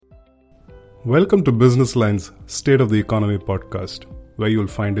Welcome to Business Line's State of the Economy podcast, where you'll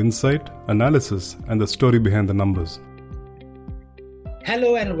find insight, analysis, and the story behind the numbers.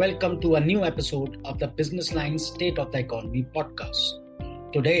 Hello and welcome to a new episode of the Business Line State of the Economy podcast.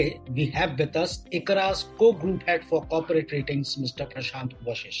 Today, we have with us ICRA's co-group head for corporate ratings, Mr. Prashant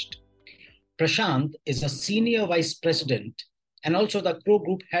Vasisht. Prashant is a senior vice president and also the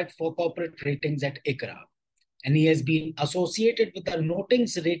co-group head for corporate ratings at ICRA. And he has been associated with the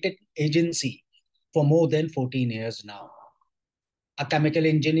Notings Rating Agency for more than 14 years now. A chemical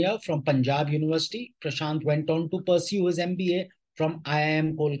engineer from Punjab University, Prashant went on to pursue his MBA from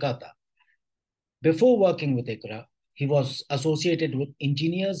IIM Kolkata. Before working with ICRA, he was associated with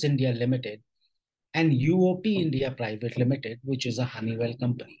Engineers India Limited and UOP India Private Limited, which is a Honeywell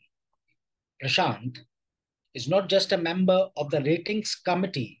company. Prashant is not just a member of the ratings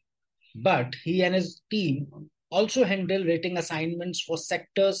committee, but he and his team also handle rating assignments for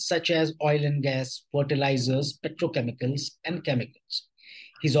sectors such as oil and gas, fertilizers, petrochemicals, and chemicals.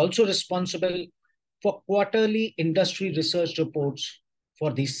 He's also responsible for quarterly industry research reports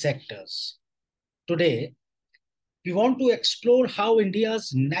for these sectors. Today, we want to explore how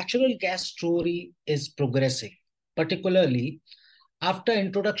India's natural gas story is progressing, particularly after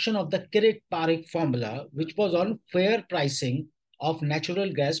introduction of the Kirit Parikh formula, which was on fair pricing of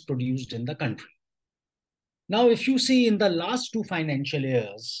natural gas produced in the country. Now, if you see in the last 2 financial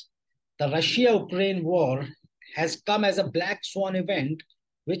years, the Russia-Ukraine war has come as a black swan event,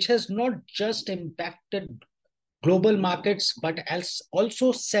 which has not just impacted global markets, but has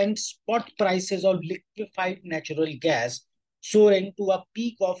also sent spot prices of liquefied natural gas soaring to a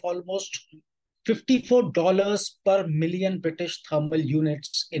peak of almost $54 per million British thermal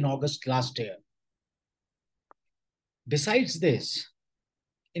units in August last year. Besides this,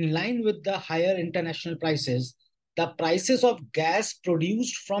 in line with the higher international prices, the prices of gas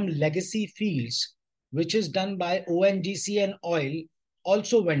produced from legacy fields, which is done by ONGC and oil,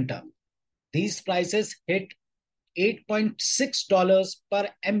 also went up. These prices hit $8.6 per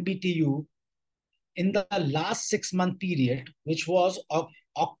MBTU in the last 6-month period, which was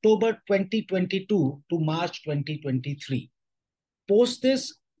October 2022 to March 2023. Post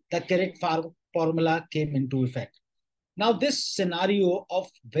this, the Kirit formula came into effect. Now, this scenario of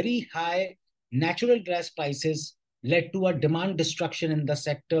very high natural gas prices led to a demand destruction in the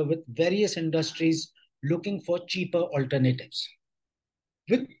sector, with various industries looking for cheaper alternatives.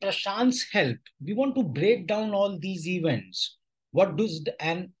 With Prashant's help, we want to break down all these events,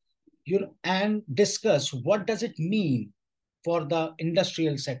 and discuss what does it mean for the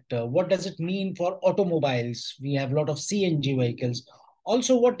industrial sector, what does it mean for automobiles. We have a lot of CNG vehicles.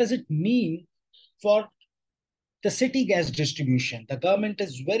 Also, what does it mean for the city gas distribution? The government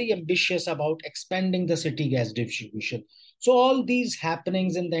is very ambitious about expanding the city gas distribution. So all these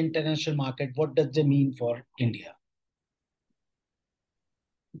happenings in the international market, what does they mean for India?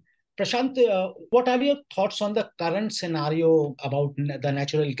 Prashant, what are your thoughts on the current scenario about the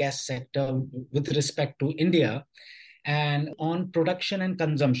natural gas sector with respect to India and on production and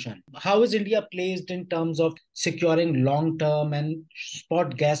consumption? How is India placed in terms of securing long-term and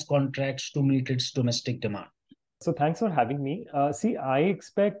spot gas contracts to meet its domestic demand? So thanks for having me. I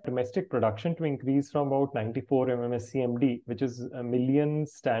expect domestic production to increase from about 94 MMSCMD, which is a million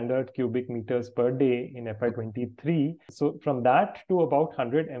standard cubic meters per day in FY23. So from that to about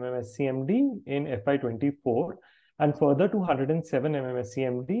 100 MMSCMD in FY24, and further to 107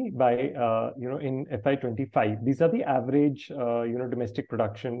 MMSCMD by in FY25. These are the average domestic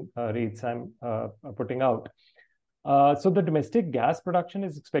production rates I'm putting out. So the domestic gas production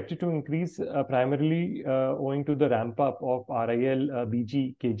is expected to increase primarily owing to the ramp up of RIL,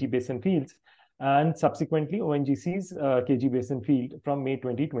 BG, KG basin fields, and subsequently ONGC's KG basin field from May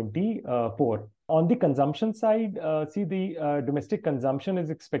 2024. On the consumption side, the domestic consumption is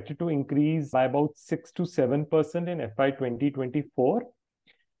expected to increase by about 6 to 7% in FY 2024.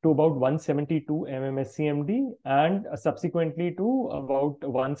 To about 172 MMSCMD and subsequently to about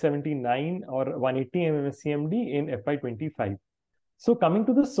 179 or 180 MMSCMD in FY25. So coming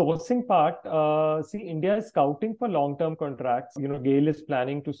to the sourcing part, India is scouting for long-term contracts. GAIL is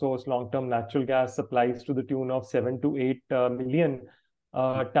planning to source long-term natural gas supplies to the tune of 7 to 8 million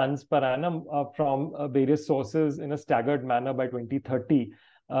tons per annum from various sources in a staggered manner by 2030.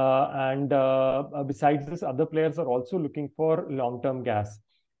 Besides this, other players are also looking for long-term gas.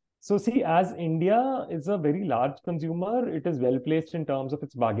 So as India is a very large consumer, it is well placed in terms of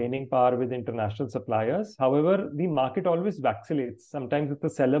its bargaining power with international suppliers. However, the market always vacillates. Sometimes it's the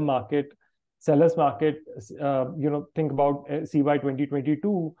seller's market. Think about CY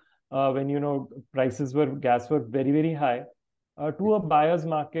 2022 when, prices gas were very, very high. to a buyer's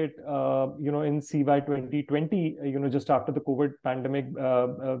market, in CY 2020, just after the COVID pandemic,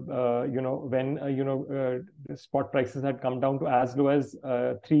 when, the spot prices had come down to as low as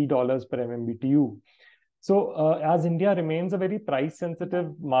 $3 per MMBTU. So as India remains a very price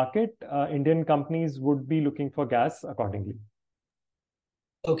sensitive market, Indian companies would be looking for gas accordingly.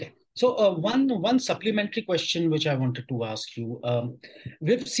 Okay. So one supplementary question which I wanted to ask you.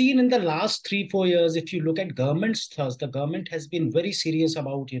 We've seen in the last 3-4 years, if you look at government's thrust, the government has been very serious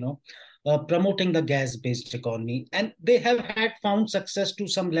about, promoting the gas-based economy, and they have found success to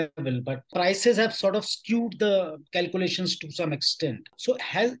some level, but prices have sort of skewed the calculations to some extent. So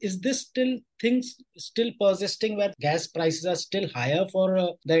is this things still persisting where gas prices are still higher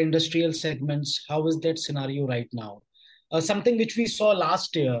for the industrial segments? How is that scenario right now? Something which we saw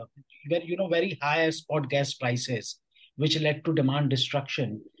last year, where very high spot gas prices, which led to demand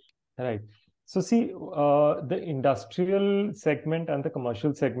destruction. Right. So see, the industrial segment and the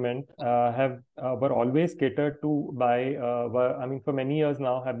commercial segment were always catered to by, for many years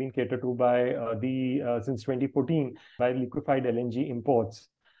now have been catered to by since 2014 by liquefied LNG imports.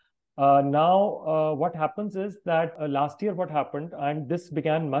 Now, what happens is that last year, what happened, and this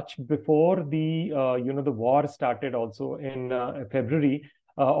began much before the war started, also in February,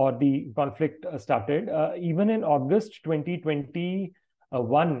 or the conflict started. Even in August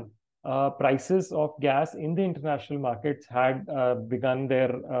 2021, prices of gas in the international markets had begun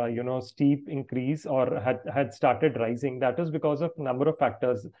their steep increase, or had started rising. That is because of a number of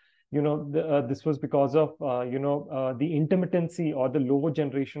factors. This was because of the intermittency or the low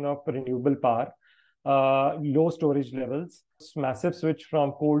generation of renewable power, low storage levels, massive switch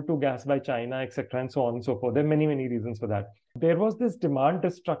from coal to gas by China, etc., and so on and so forth. There are many reasons for that. There was this demand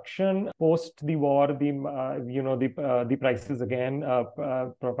destruction post the war. The prices again,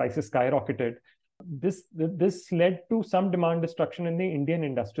 prices skyrocketed. This led to some demand destruction in the Indian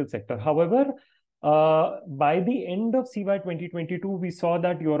industrial sector. However, by the end of CY 2022, we saw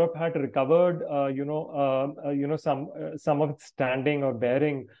that Europe had recovered, some of its standing or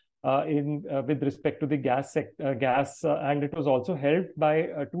bearing with respect to the gas, and it was also helped by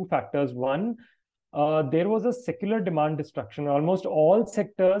two factors. One, there was a secular demand destruction. Almost all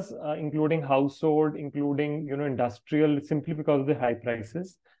sectors, including household, including industrial, simply because of the high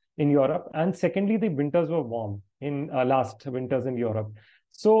prices in Europe. And secondly, the winters were warm in last winters in Europe.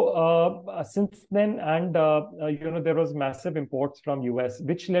 So since then, and there was massive imports from US,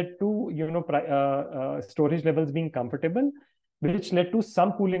 which led to storage levels being comfortable, which led to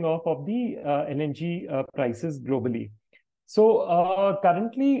some cooling off of the LNG prices globally. So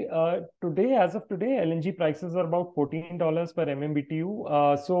currently, as of today, LNG prices are about $14 per MMBTU.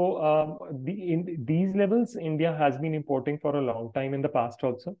 In these levels, India has been importing for a long time in the past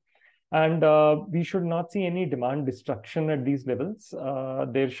also. And we should not see any demand destruction at these levels.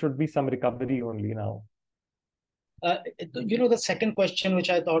 There should be some recovery only now. The second question, which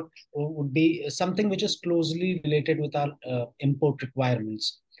I thought would be something which is closely related with our import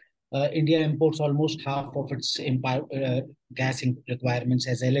requirements. India imports almost half of its gas requirements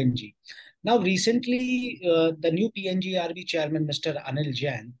as LNG. Now, recently, the new PNGRB chairman, Mr. Anil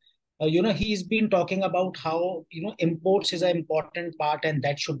Jain, he's been talking about how, imports is an important part and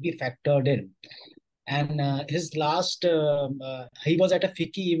that should be factored in. And his last, he was at a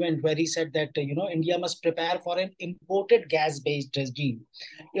FICCI event where he said that, India must prepare for an imported gas-based regime,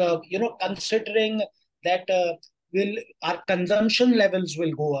 considering that our consumption levels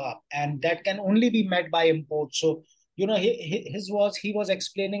will go up and that can only be met by imports. So, he was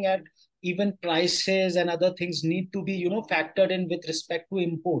explaining at even prices and other things need to be, factored in with respect to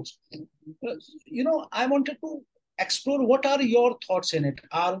imports. I wanted to explore what are your thoughts in it.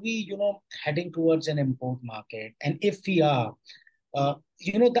 Are we, heading towards an import market? And if we are,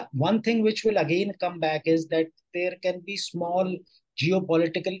 the one thing which will again come back is that there can be small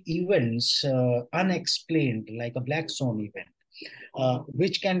geopolitical events unexplained, like a black swan event,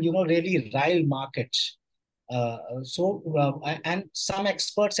 which can, really rile markets. And some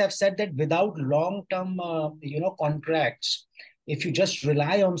experts have said that without long-term, contracts, if you just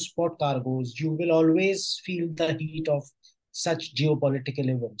rely on spot cargoes, you will always feel the heat of such geopolitical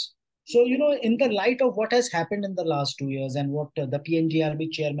events. So, in the light of what has happened in the last 2 years and what the PNGRB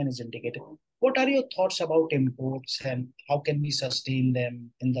chairman is indicating, what are your thoughts about imports and how can we sustain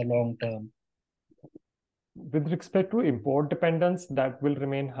them in the long term? With respect to import dependence, that will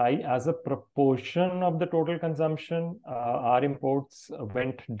remain high as a proportion of the total consumption. Our imports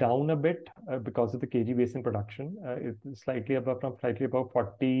went down a bit because of the KG basin production. It's slightly above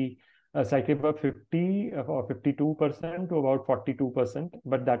 40, slightly above 50 or 52% to about 42%.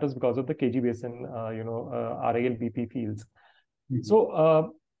 But that is because of the KG basin, RIL BP fields. Mhm.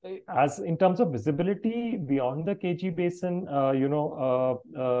 So, as in terms of visibility beyond the KG basin,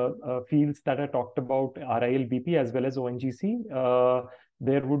 fields that I talked about, RIL, BP, as well as ONGC,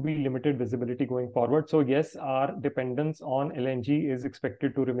 there would be limited visibility going forward. So yes, our dependence on LNG is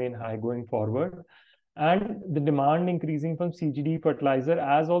expected to remain high going forward. And the demand increasing from CGD fertilizer,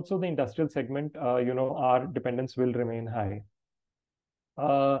 as also the industrial segment, our dependence will remain high.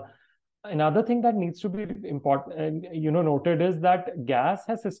 Another thing that needs to be important, noted is that gas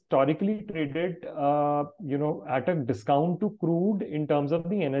has historically traded, at a discount to crude in terms of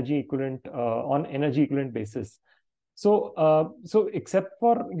the energy equivalent on energy equivalent basis. So except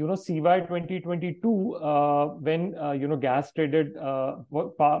for CY 2022, when gas traded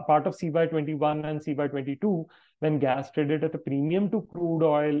part of CY 21 and CY 22, when gas traded at a premium to crude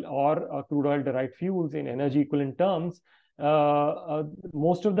oil or crude oil derived fuels in energy equivalent terms,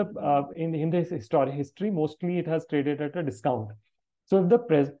 most of the in this history, mostly it has traded at a discount. So if the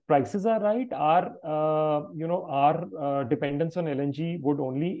prices are right, our dependence on LNG would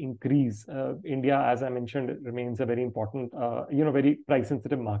only increase. India, as I mentioned, remains a very important, very price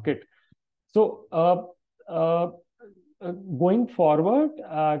sensitive market. So going forward,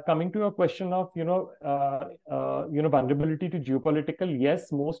 coming to your question of vulnerability to geopolitical,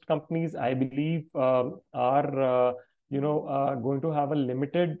 yes, most companies, I believe, are going to have a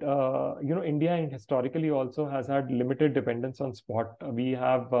limited, India historically also has had limited dependence on spot. We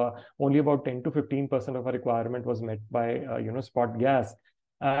have only about 10 to 15% of our requirement was met by, spot gas.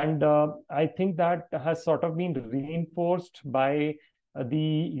 And I think that has sort of been reinforced by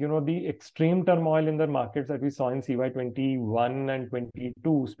the extreme turmoil in the markets that we saw in CY 21 and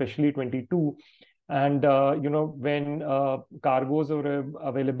 22, especially 22. And when cargoes were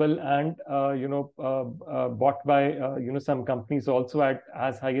available and bought by some companies also at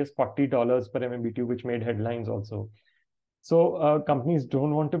as high as $40 per MMBTU, which made headlines also. So companies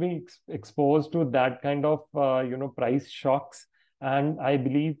don't want to be exposed to that kind of price shocks, and I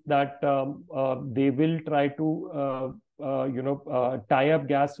believe that they will try to tie up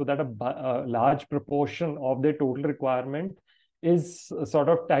gas so that a large proportion of their total requirement is sort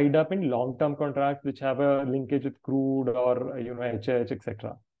of tied up in long-term contracts which have a linkage with crude or HH,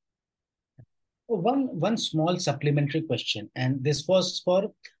 etc. One small supplementary question, and this was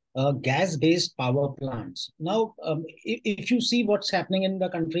for gas-based power plants. Now, if you see what's happening in the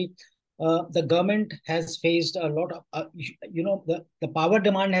country, the government has faced a lot of, the power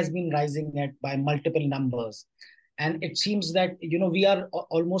demand has been rising by multiple numbers. And it seems that, we are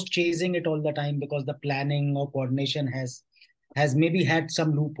almost chasing it all the time because the planning or coordination has maybe had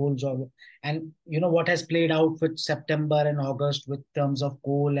some loopholes, and what has played out with September and August with terms of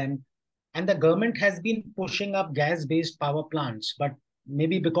coal, and the government has been pushing up gas-based power plants, but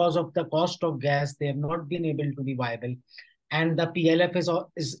maybe because of the cost of gas, they have not been able to be viable, and the PLF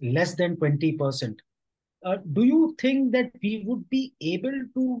is less than 20%. Do you think that we would be able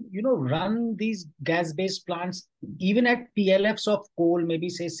to, run these gas-based plants even at PLFs of coal, maybe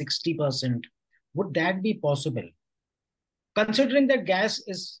say 60%? Would that be possible? Considering that gas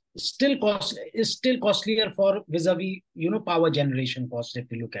is still costlier for vis-a-vis, power generation cost, if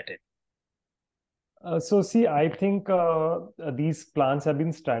you look at it. So see, I think these plants have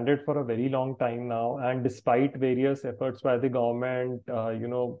been stranded for a very long time now, and despite various efforts by the government,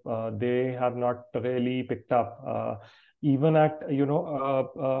 they have not really picked up. Even at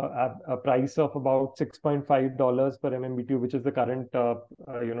at a price of about $6.5 per MMBTU, which is the current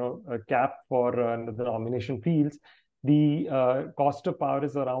cap for the nomination fields, the cost of power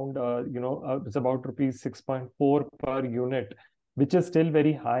is around it's about rupees 6.4 per unit, which is still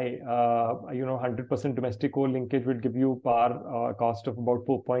very high. 100% domestic coal linkage would give you power cost of about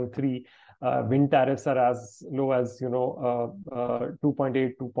 4.3. Wind tariffs are as low as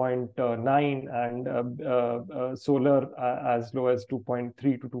 2.8, 2.9, and solar as low as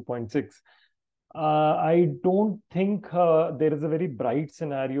 2.3 to 2.6. I don't think there is a very bright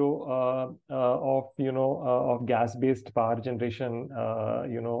scenario of gas-based power generation,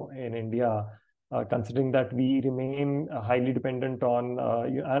 in India. Considering that we remain highly dependent on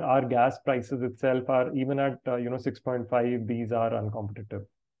our gas prices itself are even at 6.5, these are uncompetitive.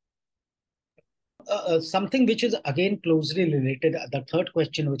 Something which is again closely related, the third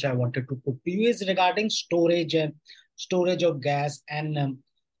question which I wanted to put to you is regarding storage of gas, and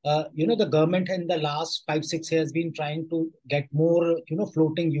the government in the last 5-6 years has been trying to get more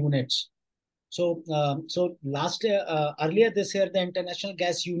floating units. So, earlier this year, the International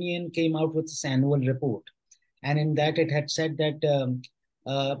Gas Union came out with its annual report, and in that it had said that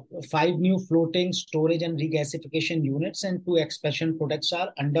Uh, 5 new floating storage and regasification units and 2 expansion projects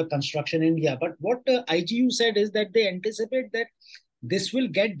are under construction in India. But what IGU said is that they anticipate that this will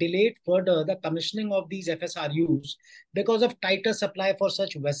get delayed further, the commissioning of these FSRUs, because of tighter supply for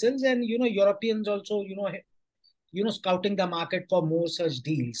such vessels. And, Europeans also, scouting the market for more such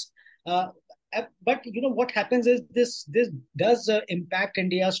deals. Uh, but what happens is this does impact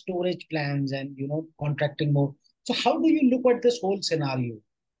India's storage plans and contracting more. So how do you look at this whole scenario?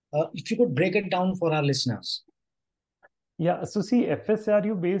 If you could break it down for our listeners. Yeah, so see,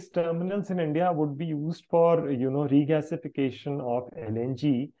 FSRU-based terminals in India would be used for, regasification of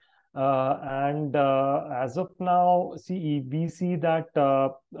LNG. And as of now, we see that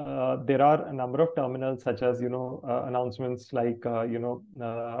there are a number of terminals, such as, announcements like,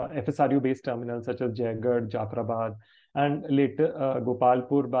 FSRU-based terminals such as Jaigarh, Jafrabad, and later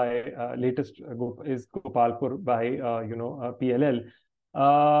latest is Gopalpur by, PLL.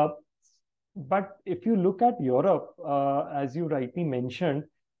 But if you look at Europe, as you rightly mentioned,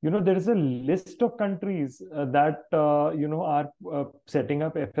 there is a list of countries that are setting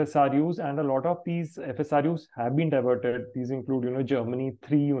up FSRUs, and a lot of these FSRUs have been diverted. These include, Germany,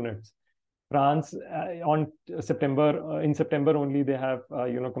 3 units. France, in September only, they have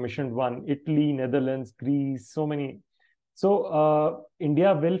commissioned 1. Italy, Netherlands, Greece, so many. So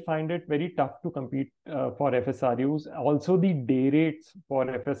India will find it very tough to compete for FSRUs. Also, the day rates for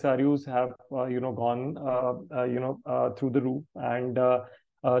FSRUs have gone through the roof, and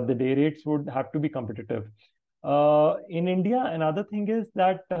the day rates would have to be competitive. In India, another thing is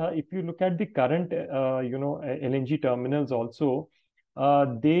that if you look at the current LNG terminals also,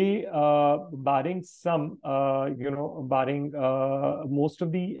 they barring most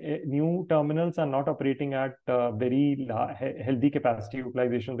of the new terminals are not operating at very healthy capacity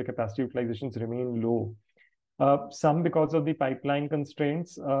utilization. The capacity utilizations remain low. Some because of the pipeline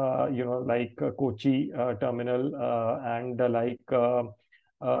constraints, like Kochi terminal and the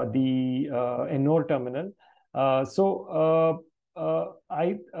Ennore terminal. One,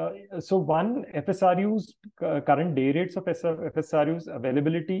 FSRU's current day rates of FSRU's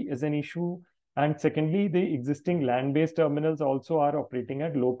availability is an issue, and secondly, the existing land-based terminals also are operating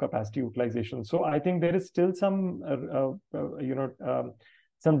at low capacity utilization. So I think there is still some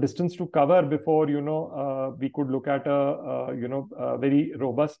some distance to cover before we could look at a very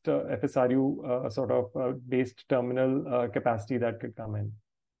robust FSRU sort of based terminal capacity that could come in.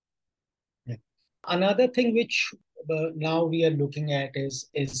 Yeah. Another thing which now we are looking at is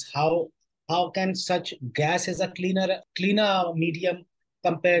how can such gas as a cleaner medium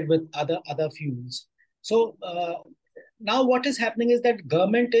compared with other fuels. So now what is happening is that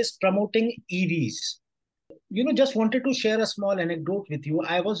government is promoting EVs. Just wanted to share a small anecdote with you.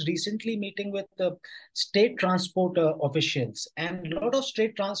 I was recently meeting with the state transport officials, and a lot of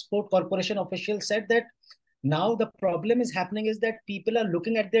state transport corporation officials said that now the problem is happening is that people are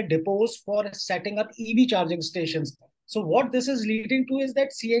looking at their depots for setting up EV charging stations. So what this is leading to is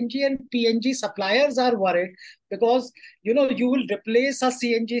that CNG and PNG suppliers are worried because you will replace a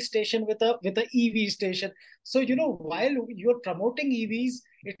CNG station with a EV station. So while you're promoting EVs,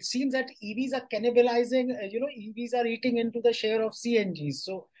 it seems that EVs are cannibalizing. EVs are eating into the share of CNGs.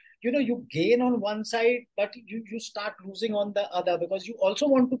 So you gain on one side, but you start losing on the other because you also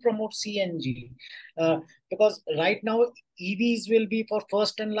want to promote CNG. Because right now EVs will be for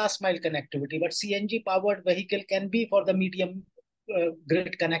first and last mile connectivity, but CNG powered vehicle can be for the medium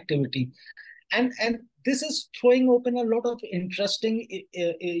grid connectivity. And this is throwing open a lot of interesting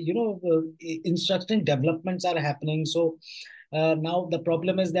interesting developments are happening. So now the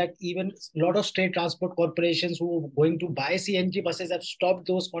problem is that even a lot of state transport corporations who are going to buy CNG buses have stopped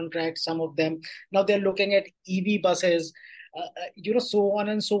those contracts. Some of them now they're looking at EV buses, so on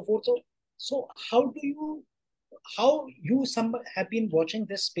and so forth. So how you some have been watching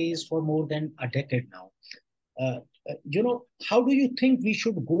this space for more than a decade now. How do you think we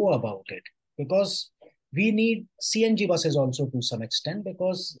should go about it? Because we need CNG buses also to some extent,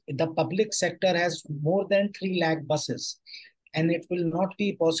 because the public sector has more than 3 lakh buses, and it will not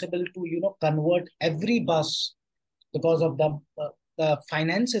be possible to convert every bus because of the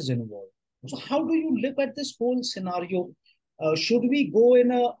finances involved. So how do you look at this whole scenario? Should we go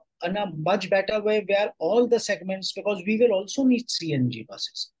in a much better way where all the segments, because we will also need CNG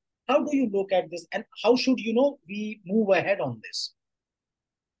buses? How do you look at this, and how should we move ahead on this?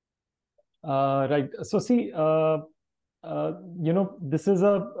 Right. So see, this is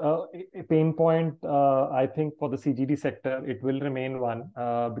a pain point, I think, for the CGD sector. It will remain one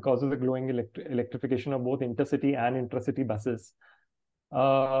because of the growing electrification of both intercity and intracity buses.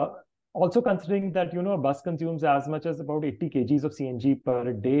 Also considering that, a bus consumes as much as about 80 kgs of CNG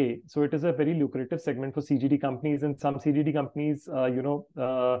per day. So it is a very lucrative segment for CGD companies, and some CGD companies,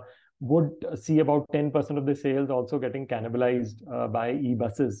 would see about 10% of the sales also getting cannibalized by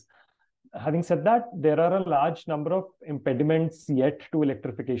e-buses. Having said that, there are a large number of impediments yet to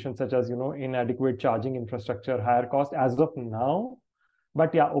electrification, such as, inadequate charging infrastructure, higher cost as of now.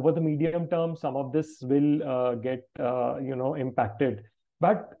 But yeah, over the medium term, some of this will get, impacted.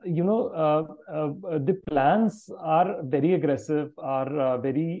 But, the plans are very aggressive, are for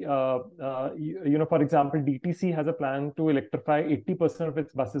example, DTC has a plan to electrify 80% of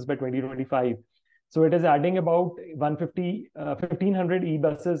its buses by 2025. So it is adding about 1,500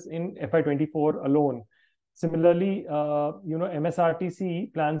 e-buses in FY24 alone. Similarly,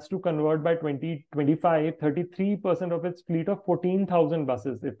 MSRTC plans to convert by 2025 33% of its fleet of 14,000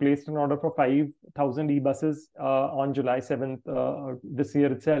 buses. It placed an order for 5,000 e-buses on July 7th this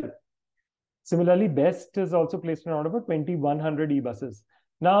year itself. Similarly, BEST has also placed an order for 2,100 e-buses.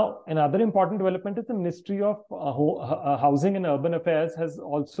 Now, another important development is the Ministry of Housing and Urban Affairs has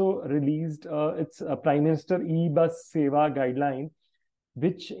also released its Prime Minister e-bus Seva guideline,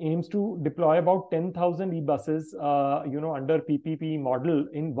 which aims to deploy about 10,000 e-buses, under PPP model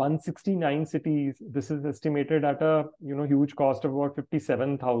in 169 cities. This is estimated at a, huge cost of about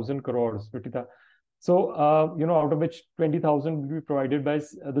 57,000 crores. So, out of which 20,000 will be provided by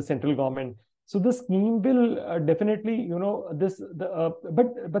the central government. So the scheme will definitely,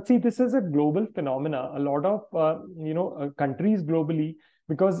 but see, this is a global phenomena. A lot of, countries globally,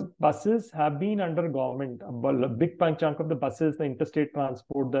 because buses have been under government. A big chunk of the buses, the interstate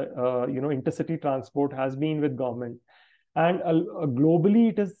transport, the, intercity transport has been with government. And globally,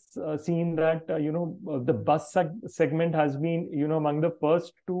 it is seen that, the bus segment has been, among the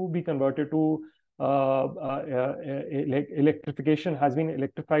first to be converted to electrification, has been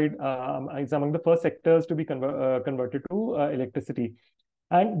electrified, is among the first sectors to be converted to electricity.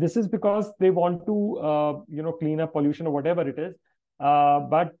 And this is because they want to, clean up pollution or whatever it is.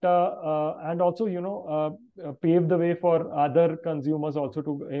 And also, pave the way for other consumers also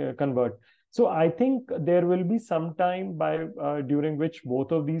to convert. So I think there will be some time during which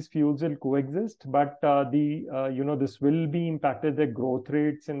both of these fuels will coexist, but this will be impacted. The growth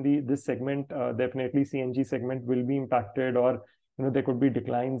rates in this segment, definitely CNG segment will be impacted, or there could be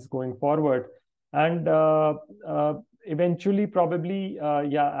declines going forward. And eventually, probably,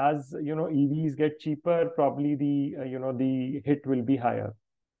 as EVs get cheaper, probably the hit will be higher.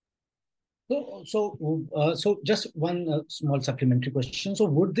 So just one small supplementary question. So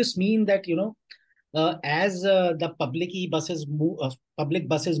would this mean that, as the public buses move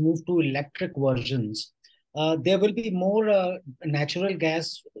to electric versions, there will be more natural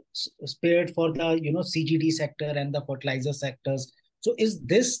gas spared for the, CGD sector and the fertilizer sectors. So is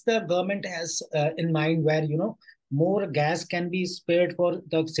this the government has in mind, where, more gas can be spared for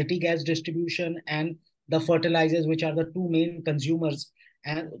the city gas distribution and the fertilizers, which are the two main consumers?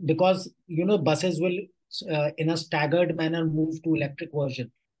 And because, buses will in a staggered manner move to electric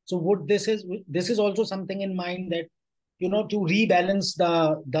version. So this is also something in mind, that, to rebalance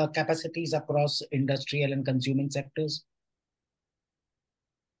the capacities across industrial and consuming sectors?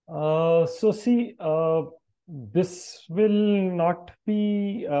 So see, this will not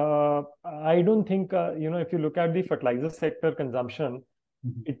be, I don't think, if you look at the fertilizer sector consumption,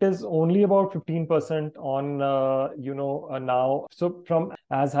 it is only about 15% on, now. So from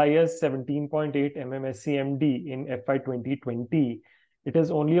as high as 17.8 MMSCMD in FY 2020, it is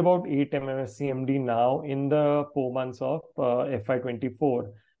only about 8 MMSCMD now in the 4 months of FY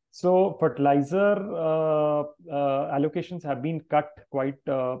 24. So fertilizer allocations have been cut quite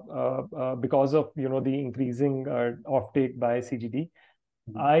because of, the increasing offtake by CGD.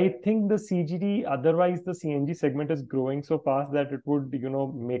 I think the CGD, otherwise the CNG segment is growing so fast that it would,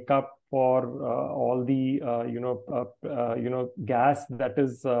 make up for all the, gas that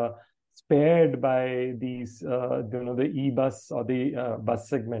is spared by these, the e-bus or the bus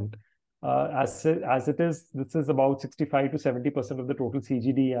segment. As it is, this is about 65 to 70% of the total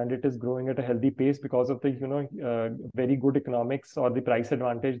CGD, and it is growing at a healthy pace because of the, very good economics or the price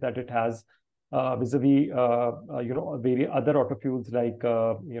advantage that it has vis-a-vis, various other auto fuels like,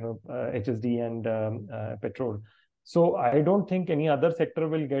 HSD and petrol. So I don't think any other sector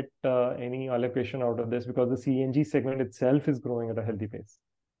will get any allocation out of this, because the CNG segment itself is growing at a healthy pace.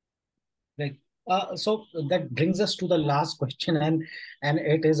 Right. So that brings us to the last question, and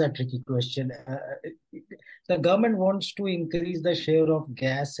it is a tricky question. The government wants to increase the share of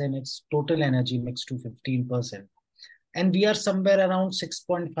gas in its total energy mix to 15%. And we are somewhere around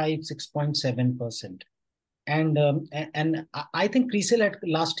 6.5, 6.7%. And I think CRISIL had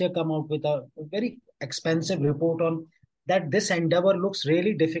last year come out with a very expensive report on that this endeavor looks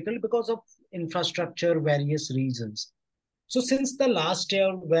really difficult because of infrastructure, various reasons. So since the last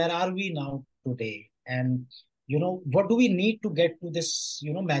year, where are we now today? And, what do we need to get to this,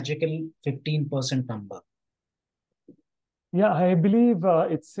 magical 15% number? Yeah, I believe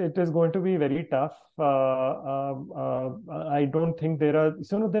it is going to be very tough. I don't think there are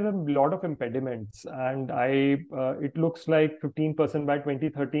a lot of impediments, and it looks like 15% by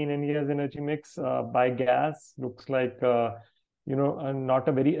 2030 in India's energy mix by gas looks like not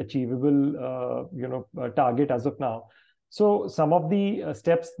a very achievable target as of now. So some of the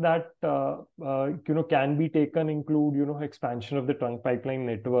steps that can be taken include expansion of the trunk pipeline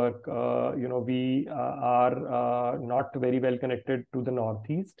network. We are not very well connected to the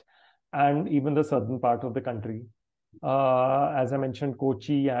northeast and even the southern part of the country. As I mentioned,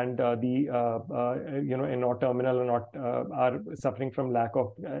 Kochi and the Ennore terminal are suffering from lack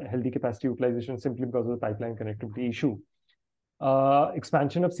of healthy capacity utilization simply because of the pipeline connectivity issue.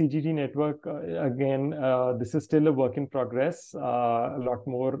 Expansion of CGD network, again, this is still a work in progress. A lot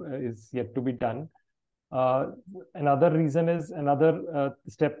more is yet to be done. Another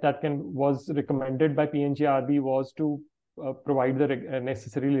step that was recommended by PNGRB was to provide the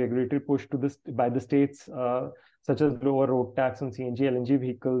necessary regulatory push to this by the states, such as lower road tax on CNG, LNG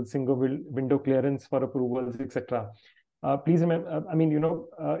vehicles, single window clearance for approvals, etc. Please remember,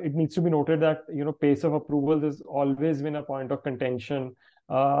 it needs to be noted that, pace of approvals has always been a point of contention.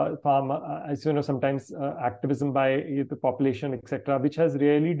 As you know, sometimes activism by the population, etc., which has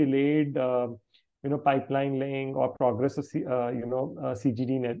really delayed, pipeline laying or progress of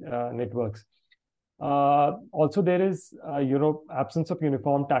CGD networks. Also, there is, absence of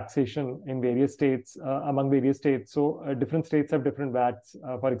uniform taxation in various states, among various states. So different states have different VATs.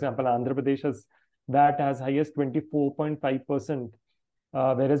 For example, Andhra Pradesh has VAT as high as 24.5%,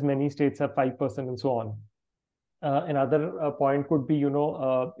 whereas many states have 5% and so on. Another point could be,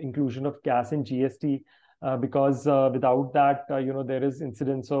 inclusion of gas in GST, because without that, there is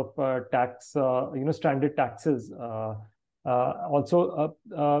incidence of tax, stranded taxes. Also,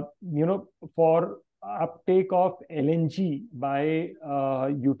 for uptake of LNG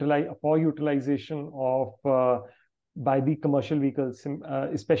for utilization of by the commercial vehicles,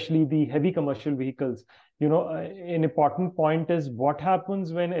 especially the heavy commercial vehicles. An important point is what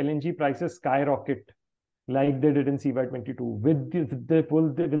happens when LNG prices skyrocket, like they did in CY22.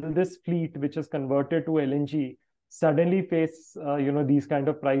 Will this fleet, which is converted to LNG, suddenly face these kind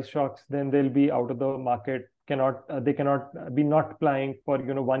of price shocks? Then they'll be out of the market. They cannot be not applying for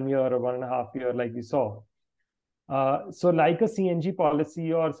 1 year or 1.5 years like we saw. So like a CNG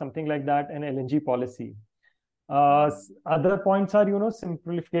policy or something like that, an LNG policy. Other points are,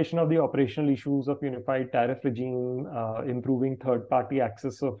 simplification of the operational issues of unified tariff regime, improving third-party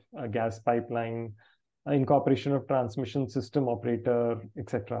access of gas pipeline, incorporation of transmission system operator,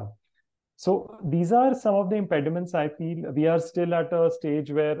 etc. So these are some of the impediments. I feel we are still at a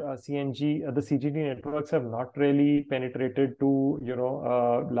stage where the CGD networks have not really penetrated to,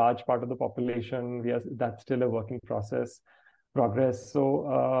 a large part of the population. That's still a working progress. So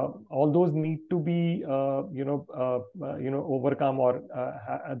all those need to be, overcome, or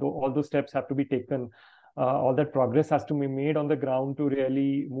all those steps have to be taken. All that progress has to be made on the ground to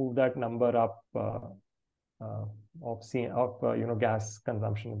really move that number up of gas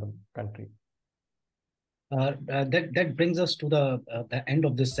consumption in the country. That brings us to the end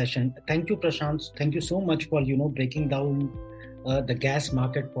of this session. Thank you, Prashant. Thank you so much for breaking down the gas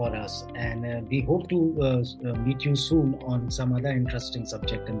market for us, and we hope to meet you soon on some other interesting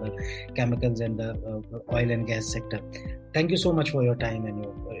subject in the chemicals and the oil and gas sector. Thank you so much for your time and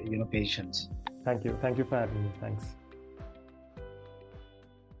your patience. Thank you for having me. Thanks.